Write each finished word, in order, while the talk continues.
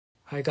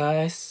Hi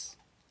guys.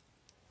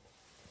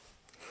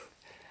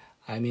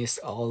 I miss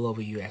all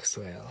of you as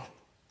well.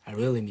 I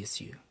really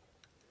miss you.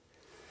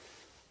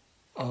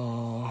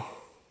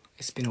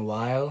 It's been a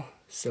while,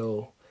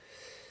 so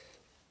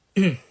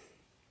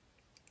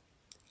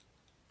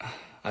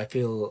I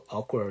feel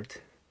awkward.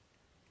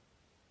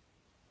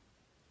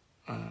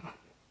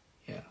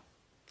 Yeah,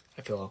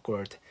 I feel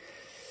awkward.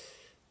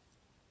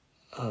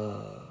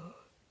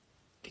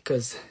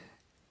 Because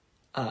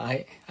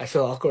I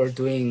feel awkward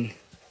doing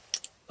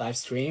live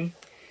stream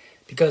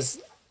because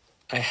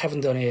I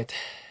haven't done it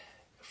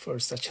for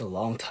such a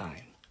long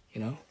time, you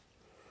know?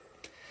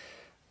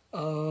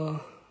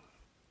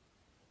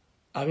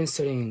 I've been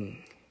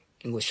studying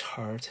English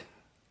hard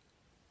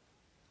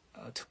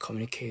to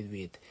communicate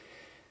with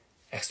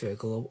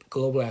XWell,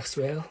 global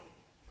XWell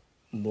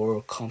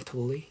more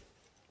comfortably.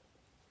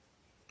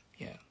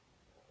 Yeah.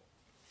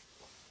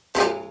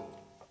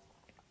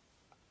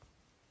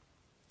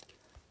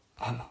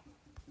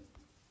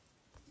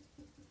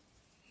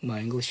 My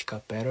English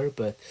got better,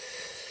 but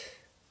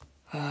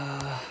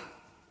I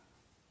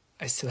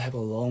still have a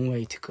long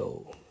way to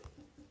go,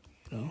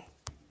 you know?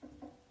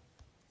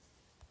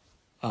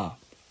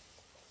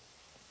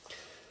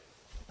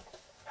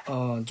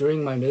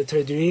 During my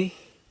military duty,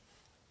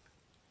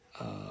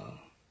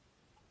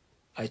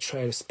 I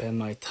try to spend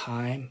my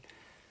time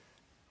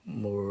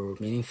more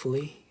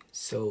meaningfully.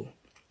 So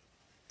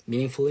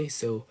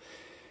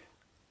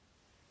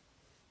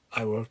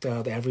I worked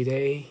out every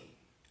day,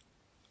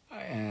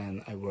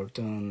 and I worked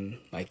on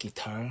my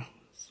guitar.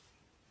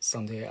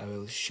 Someday I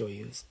will show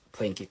you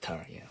playing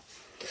guitar, yeah.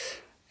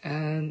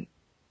 And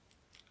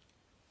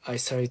I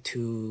started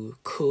to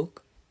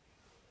cook,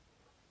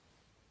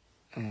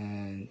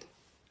 and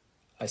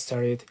I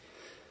started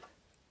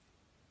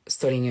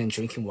studying and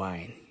drinking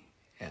wine.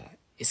 Yeah,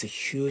 it's a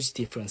huge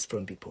difference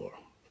from before,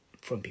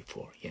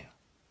 yeah.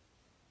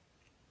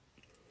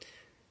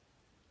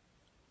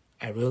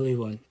 I really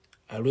want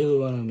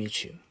to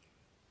meet you.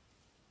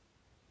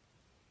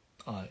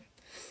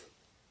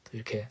 또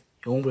이렇게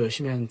영어 공부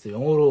열심히 하는데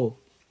영어로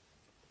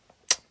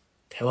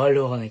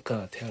대화하려고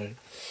하니까 대화를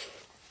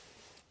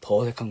더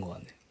어색한 것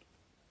같네.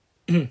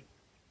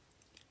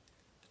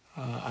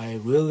 I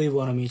really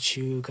want to meet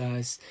you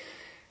guys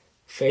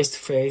face to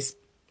face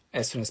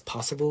as soon as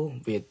possible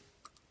with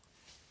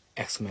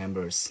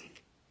ex-members.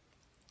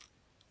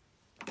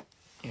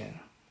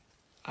 Yeah,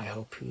 I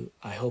hope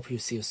you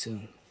see you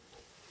soon.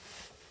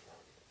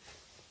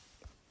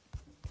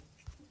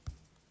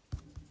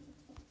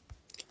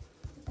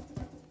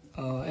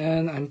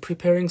 And I'm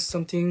preparing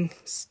some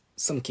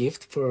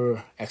gift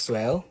for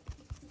XWell.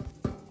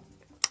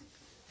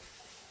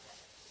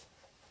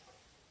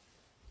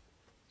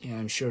 Yeah,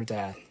 I'm sure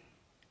that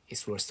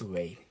it's worth the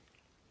wait.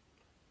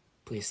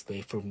 Please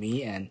wait for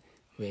me and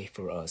wait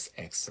for us,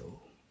 EXO.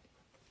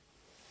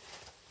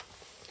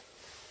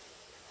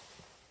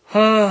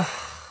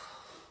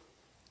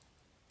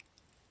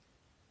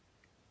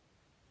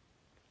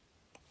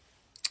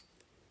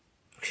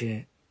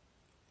 혹시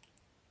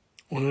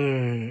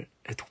오늘의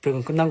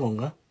독백은 끝난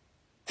건가?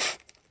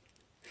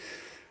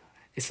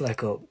 It's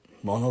like a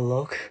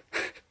monologue.